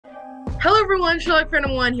Hello everyone,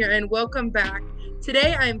 SherlockFan 1 here, and welcome back.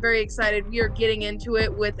 Today I am very excited. We are getting into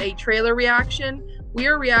it with a trailer reaction. We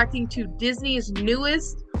are reacting to Disney's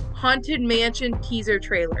newest Haunted Mansion teaser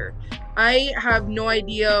trailer. I have no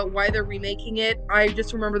idea why they're remaking it. I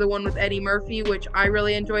just remember the one with Eddie Murphy, which I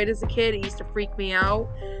really enjoyed as a kid. It used to freak me out.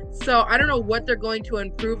 So I don't know what they're going to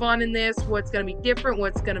improve on in this, what's going to be different,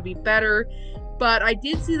 what's going to be better. But I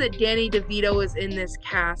did see that Danny DeVito is in this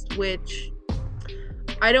cast, which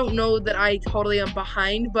I don't know that I totally am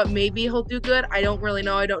behind, but maybe he'll do good. I don't really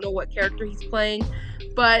know. I don't know what character he's playing,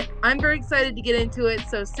 but I'm very excited to get into it.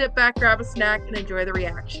 So sit back, grab a snack, and enjoy the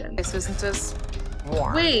reaction. This isn't as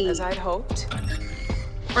warm as I'd hoped.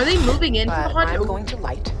 Are they moving into the haunted? I'm going to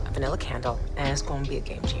light a vanilla candle, and it's going to be a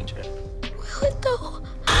game changer. Will it though?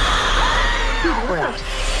 Right.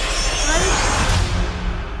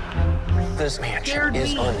 This mansion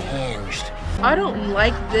is unhinged. I don't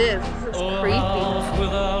like this. This is creepy.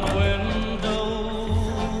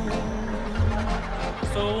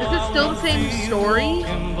 Is it still the same story?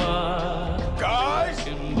 Guys,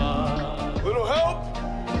 little help?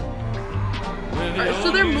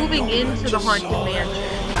 So they're moving into the haunted mansion.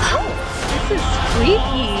 This is creepy.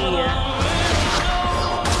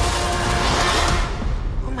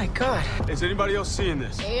 Oh my God. Is anybody else seeing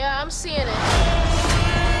this? Yeah, I'm seeing it.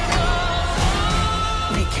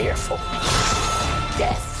 Be careful.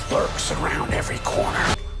 Death lurks around every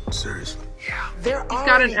corner. Seriously? Yeah. They're He's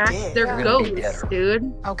got an axe. They're ghosts,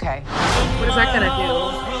 dude. Okay. What is that gonna do?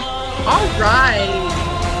 All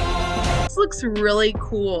right. This looks really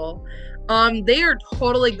cool. They are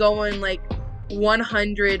totally going like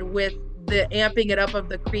 100 with the amping it up of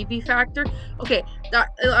the creepy factor. Okay,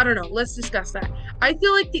 I don't know. Let's discuss that. I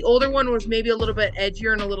feel like the older one was maybe a little bit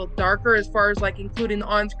edgier and a little darker as far as like including the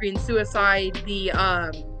on-screen suicide, the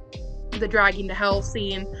dragging to hell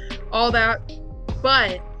scene, all that.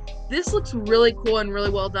 But this looks really cool and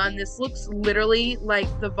really well done. This looks literally like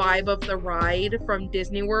the vibe of the ride from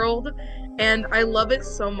Disney World, and I love it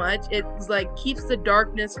so much. It's like keeps the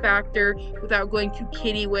darkness factor without going too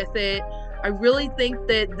kiddie with it. I really think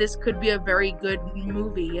that this could be a very good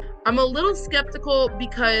movie. I'm a little skeptical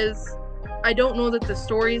because I don't know that the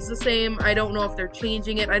story is the same. I don't know if they're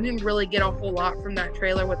changing it. I didn't really get a whole lot from that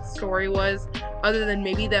trailer what the story was, other than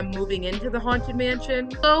maybe them moving into the haunted mansion.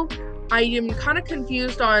 So I am kind of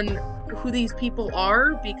confused on who these people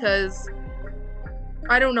are because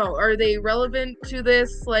I don't know. Are they relevant to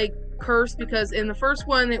this like curse? Because in the first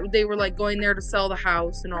one they were like going there to sell the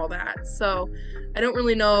house and all that. So I don't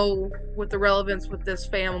really know what the relevance with this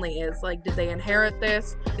family is. Like, did they inherit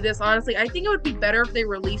this? Honestly, I think it would be better if they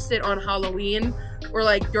released it on Halloween or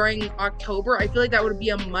like during October. I feel like that would be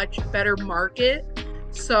a much better market.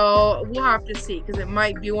 So we'll have to see, because it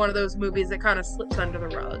might be one of those movies that kind of slips under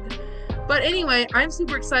the rug. But anyway, I'm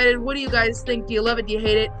super excited. What do you guys think? Do you love it? Do you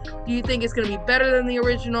hate it? Do you think it's going to be better than the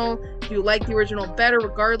original? Do you like the original better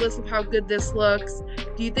regardless of how good this looks?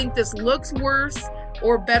 Do you think this looks worse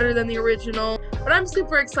or better than the original? But I'm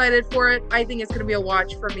super excited for it. I think it's going to be a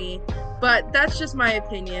watch for me. But that's just my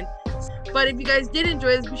opinion. But if you guys did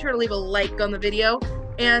enjoy this, be sure to leave a like on the video.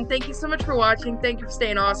 And thank you so much for watching. Thank you for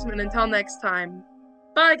staying awesome. And until next time,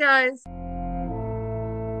 bye guys.